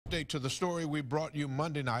Update to the story we brought you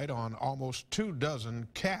Monday night on almost 24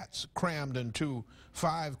 cats crammed into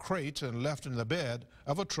 5 crates and left in the bed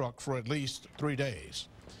of a truck for at least 3 days.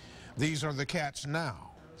 These are the cats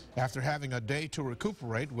now. After having a day to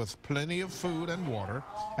recuperate with plenty of food and water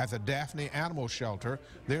at the Daphne animal shelter,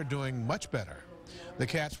 they're doing much better. The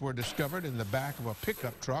cats were discovered in the back of a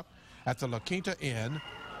pickup truck at the La Quinta Inn.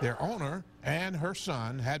 Their owner and her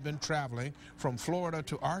son had been traveling from Florida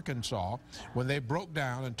to Arkansas when they broke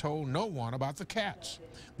down and told no one about the cats.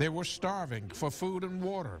 They were starving for food and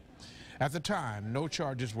water. At the time, no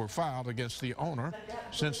charges were filed against the owner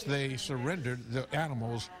since they surrendered the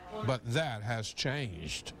animals, but that has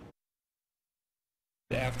changed.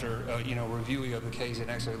 After reviewing of the case and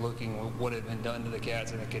actually looking at what had been done to the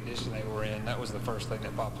cats and the condition they were in, that was the first thing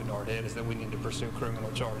that popped into our head, is that we need to pursue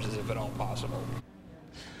criminal charges if at all possible.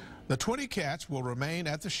 The 20 cats will remain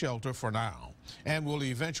at the shelter for now and will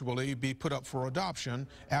eventually be put up for adoption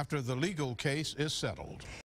after the legal case is settled.